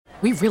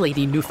We really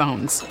need new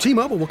phones.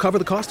 T-Mobile will cover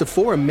the cost of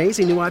 4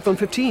 amazing new iPhone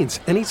 15s,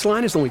 and each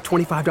line is only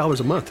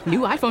 $25 a month. New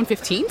iPhone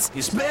 15s?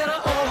 It's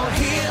better over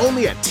here.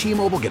 Only at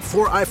T-Mobile, get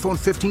 4 iPhone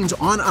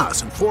 15s on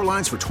us and 4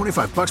 lines for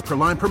 $25 per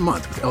line per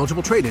month with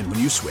eligible trade-in when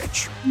you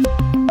switch.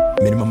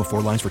 Minimum of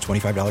 4 lines for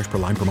 $25 per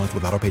line per month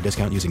with autopay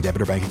discount using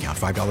debit or bank account.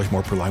 $5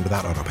 more per line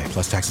without autopay,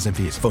 plus taxes and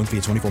fees. Phone fee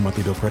at 24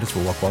 monthly bill credits for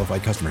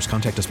well-qualified customers.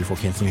 Contact us before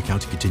canceling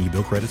account to continue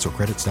bill credits or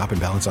credit stop and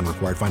balance on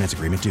required finance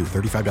agreement due.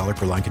 $35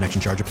 per line connection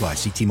charge applies.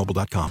 See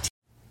T-Mobile.com.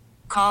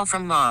 Call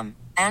from mom.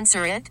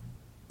 Answer it.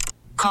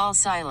 Call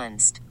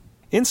silenced.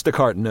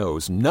 Instacart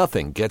knows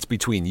nothing gets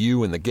between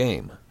you and the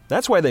game.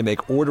 That's why they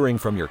make ordering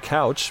from your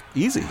couch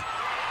easy.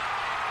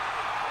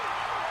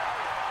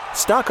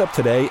 Stock up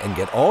today and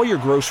get all your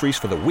groceries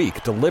for the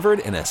week delivered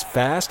in as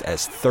fast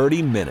as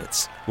 30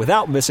 minutes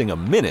without missing a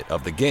minute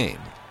of the game.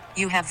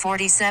 You have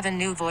 47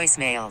 new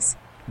voicemails.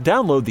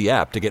 Download the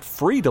app to get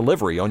free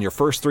delivery on your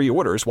first 3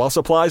 orders while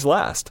supplies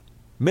last.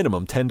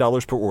 Minimum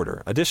 $10 per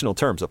order. Additional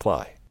terms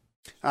apply.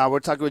 We're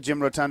talking with Jim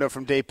Rotondo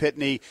from Dave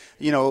Pitney.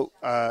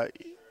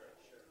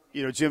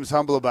 Jim's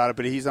humble about it,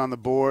 but he's on the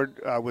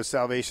board with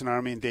Salvation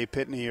Army, and Dave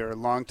Pitney are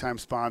longtime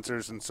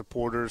sponsors and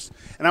supporters.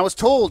 And I was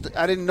told,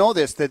 I didn't know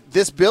this, that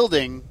this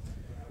building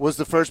was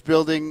the first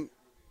building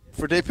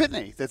for Dave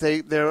Pitney, that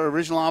their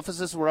original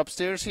offices were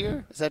upstairs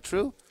here. Is that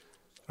true?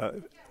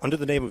 Under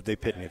the name of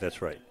Dave Pitney,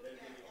 that's right.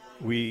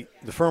 The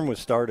firm was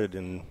started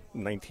in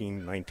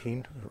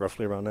 1919,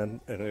 roughly around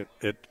then, and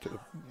it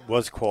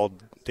was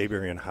called Dave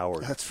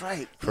Howard. That's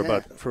right.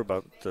 For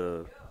about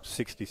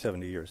 60,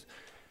 70 years.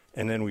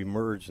 And then we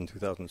merged in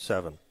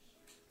 2007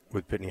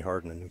 with Pitney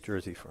Hardin, a New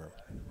Jersey firm,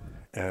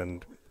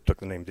 and took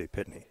the name Dave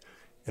Pitney.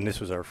 And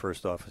this was our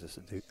first office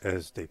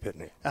as Dave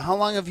Pitney. Now, how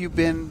long have you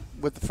been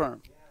with the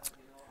firm?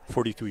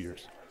 42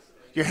 years.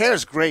 Your hair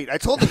is great. I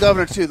told the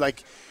governor too. No,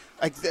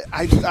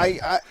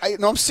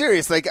 I'm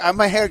serious. I'm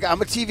a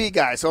TV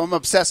guy, so I'm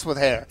obsessed with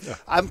hair. Yeah.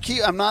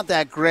 I'm not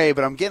that gray,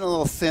 but I'm getting a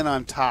little thin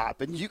on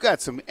top. And you got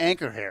some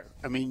anchor hair.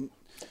 I mean,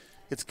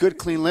 it's good,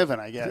 clean living,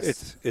 I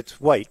guess. It's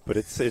white, but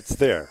it's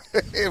there.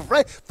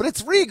 Right, but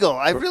it's regal.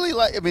 I really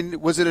like. I mean,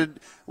 was it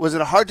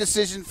a hard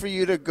decision for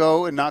you to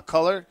go and not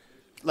color?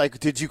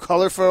 Did you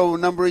color for a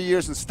number of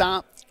years and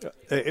stop?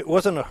 It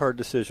wasn't a hard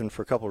decision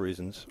for a couple of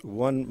reasons.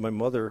 One, my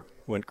mother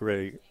went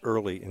gray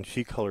early, and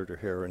she colored her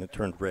hair, and it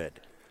turned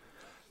red.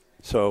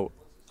 So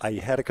I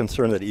had a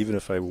concern that even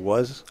if I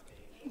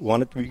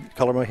wanted to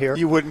color my hair,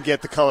 you wouldn't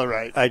get the color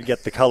right. I'd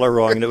get the color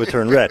wrong, and it would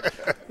turn red.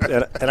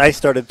 And I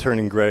started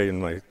turning gray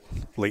in my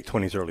late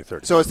 20s, early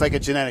 30s. So it's like a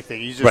genetic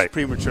thing. You just right.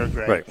 Premature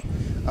gray. Right.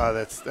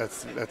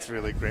 That's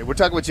really great. We're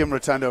talking with Jim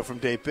Rotondo from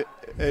Dave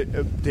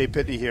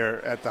Pitney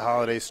here at the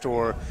Holiday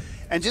Store,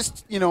 and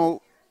just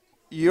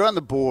you're on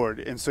the board,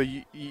 and so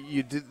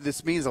you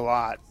this means a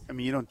lot. I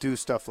mean, you don't do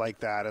stuff like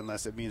that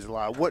unless it means a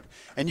lot.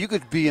 And you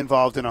could be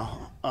involved in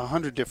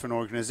 100 different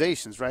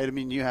organizations, right? I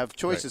mean, you have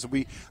choices.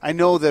 Right. I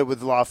know that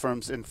with law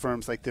firms and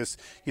firms like this,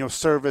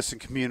 service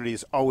and community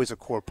is always a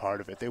core part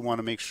of it. They want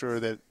to make sure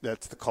that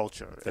that's the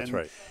culture. That's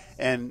right.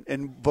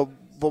 But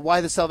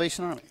why the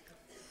Salvation Army?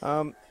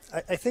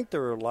 I think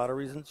there are a lot of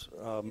reasons.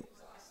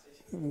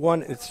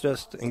 One, it's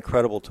just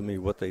incredible to me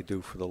what they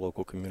do for the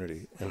local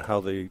community and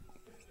how they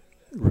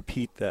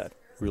repeat that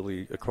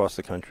really across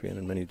the country and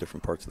in many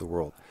different parts of the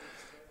world.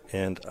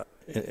 And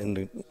in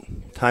the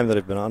time that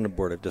I've been on the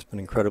board, I've just been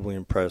incredibly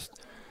impressed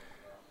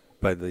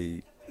by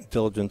the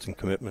diligence and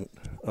commitment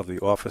of the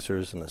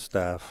officers and the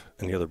staff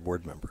and the other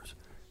board members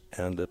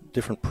and the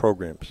different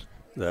programs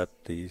that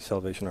the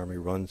Salvation Army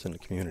runs in the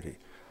community,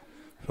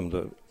 from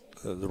the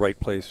Right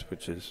Place,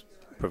 which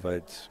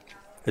provides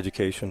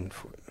education,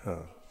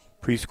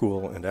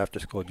 preschool and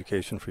after-school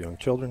education for young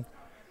children,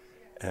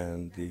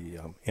 and the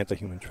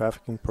anti-human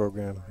trafficking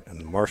program, and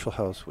the Marshall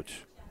House,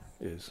 which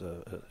is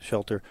a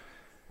shelter,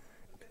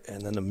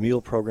 and then the meal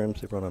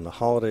programs they run on the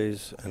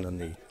holidays, and then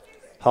the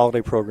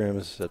holiday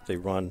programs that they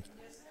run,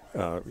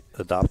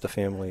 Adopt a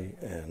Family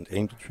and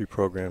Angel Tree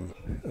program.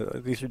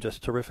 These are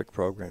just terrific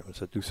programs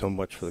that do so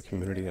much for the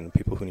community and the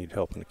people who need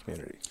help in the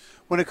community.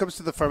 When it comes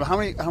to the firm, how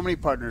many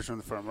partners are in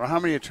the firm, or how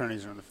many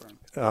attorneys are in the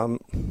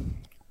firm?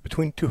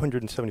 Between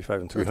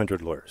 275 and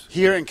 300 lawyers.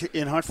 Here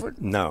in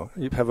Hartford? No.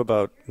 You have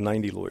about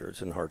 90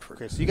 lawyers in Hartford.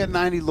 Okay, so you got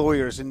 90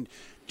 lawyers. And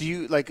do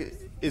you,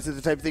 is it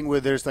the type of thing where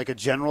there's a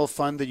general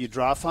fund that you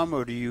draw from,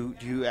 or do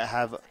you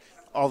have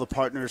all the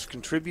partners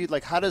contribute?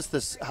 How does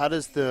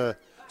the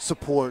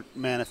support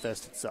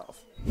manifest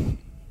itself?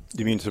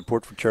 You mean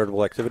support for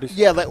charitable activities?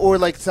 Yeah,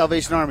 like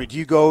Salvation Army. Do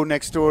you go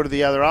next door to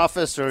the other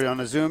office, or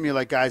on a Zoom? You're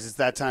like, guys, it's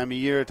that time of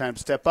year, time to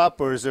step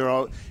up, or is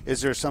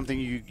there something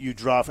you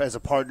draw as a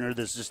partner?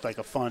 There's just like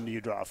a fund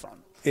you draw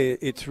from.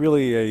 It's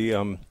really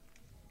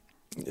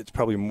it's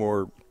probably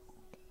more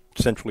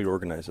centrally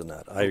organized than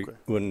that. Okay.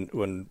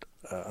 When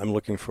I'm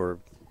looking for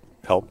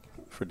help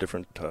for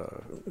different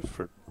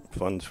for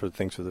funds for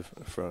things for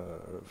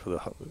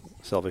the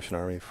Salvation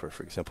Army, for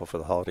example, for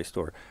the Holiday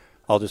Store,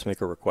 I'll just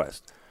make a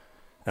request.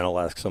 And I'll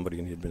ask somebody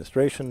in the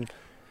administration,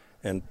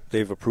 And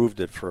they've approved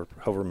it for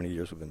however many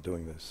years we've been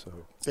doing this. So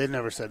They've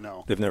never said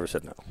no. they've never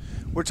said no.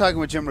 We're talking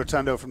with Jim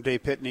Rotondo from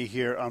Dave Pitney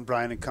here on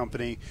Bryan &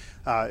 Company.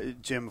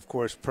 Jim, of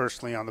course,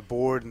 personally on the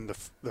board, and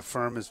the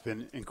firm has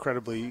been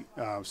incredibly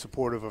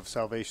supportive of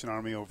Salvation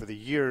Army over the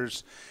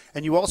years.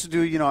 And you also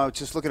do, I was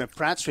just looking at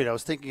Pratt Street, I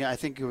was thinking,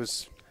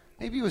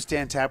 maybe it was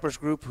Dan Tapper's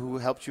group who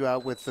helped you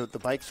out with the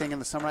bike thing in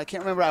the summer. I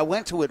can't remember. I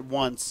went to it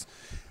once.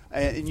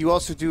 And you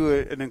also do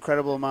an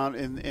incredible amount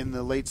in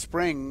the late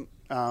spring.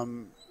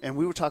 And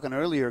we were talking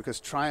earlier because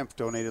Triumph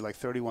donated like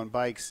 31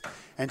 bikes.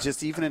 And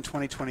just even in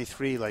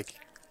 2023, like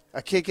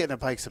a kid getting a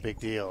bike's a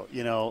big deal,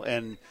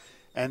 and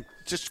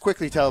just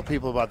quickly tell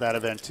people about that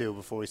event too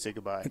before we say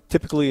goodbye.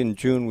 Typically in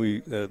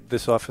June,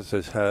 this office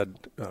has had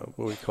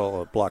what we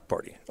call a block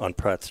party on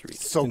Pratt Street.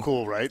 So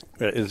cool, right?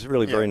 It's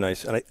really very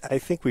nice. And I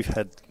think we've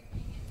had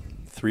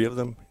 3 of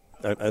them.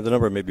 The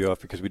number may be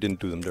off because we didn't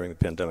do them during the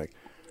pandemic.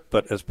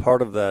 But as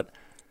part of that,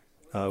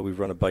 we've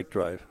run a bike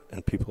drive,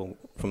 and people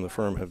from the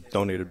firm have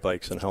donated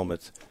bikes and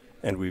helmets,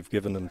 and we've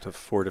given them to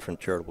 4 different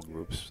charitable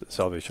groups,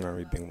 Salvation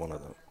Army being one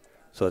of them.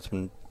 So that's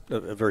been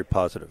a very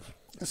positive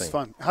This thing. is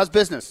fun. How's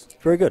business?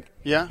 Very good.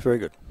 Yeah? Very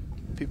good.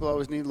 People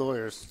always need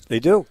lawyers. They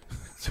do.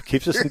 So it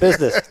keeps us in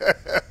business.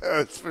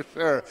 That's for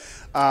sure.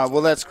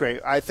 Well, that's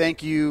great. I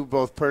thank you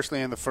both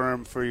personally and the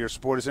firm for your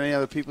support. Is there any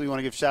other people you want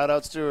to give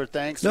shout-outs to or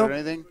thanks or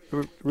anything?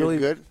 Really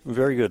You're good?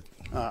 Very good.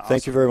 Awesome.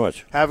 Thank you very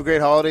much. Have a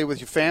great holiday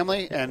with your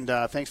family, and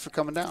thanks for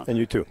coming down. And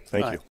you too.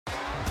 Thank you.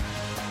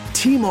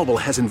 T-Mobile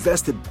has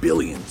invested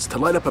billions to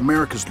light up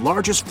America's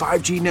largest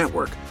 5G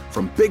network,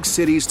 from big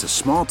cities to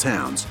small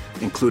towns,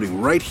 including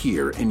right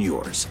here in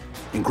yours.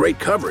 And great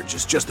coverage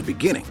is just the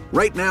beginning.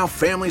 Right now,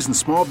 families and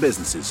small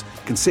businesses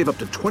can save up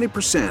to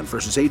 20%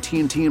 versus AT&T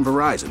and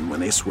Verizon when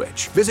they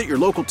switch. Visit your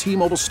local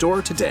T-Mobile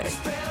store today.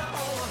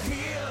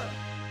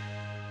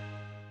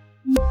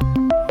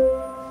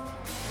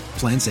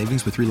 Plan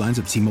savings with 3 lines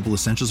of T-Mobile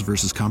Essentials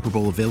versus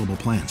comparable available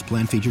plans.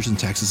 Plan features and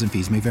taxes and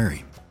fees may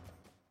vary.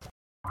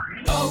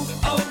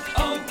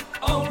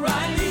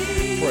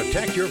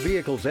 Protect your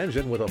vehicle's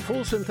engine with a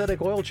full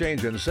synthetic oil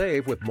change and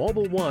save with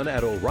Mobile One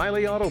at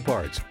O'Reilly Auto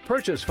Parts.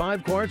 Purchase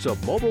 5 quarts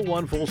of Mobile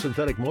One full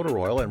synthetic motor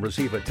oil and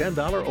receive a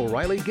 $10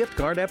 O'Reilly gift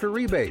card after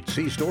rebate.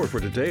 See store for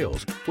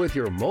details. With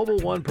your Mobile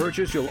One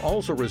purchase, you'll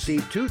also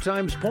receive 2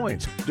 times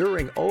points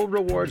during O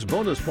Rewards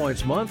Bonus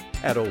Points Month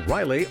at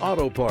O'Reilly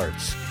Auto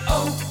Parts.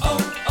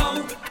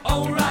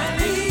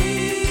 O'Reilly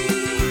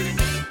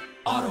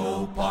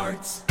Auto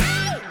Parts.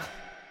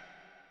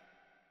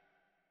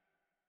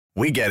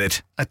 We get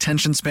it.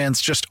 Attention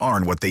spans just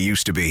aren't what they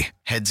used to be.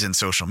 Heads in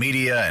social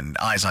media and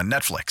eyes on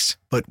Netflix.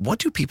 But what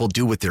do people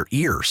do with their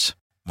ears?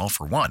 Well,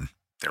 for one,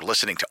 they're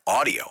listening to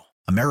audio.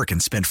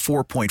 Americans spend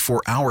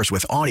 4.4 hours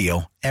with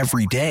audio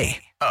every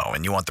day. Oh,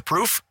 and you want the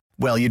proof?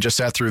 Well, you just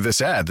sat through this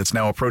ad that's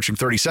now approaching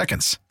 30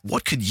 seconds.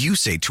 What could you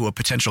say to a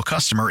potential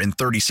customer in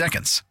 30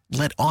 seconds?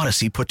 Let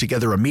Odyssey put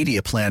together a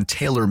media plan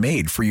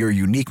tailor-made for your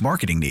unique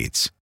marketing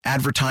needs.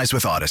 Advertise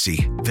with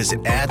Odyssey.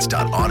 Visit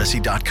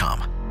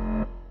ads.odyssey.com.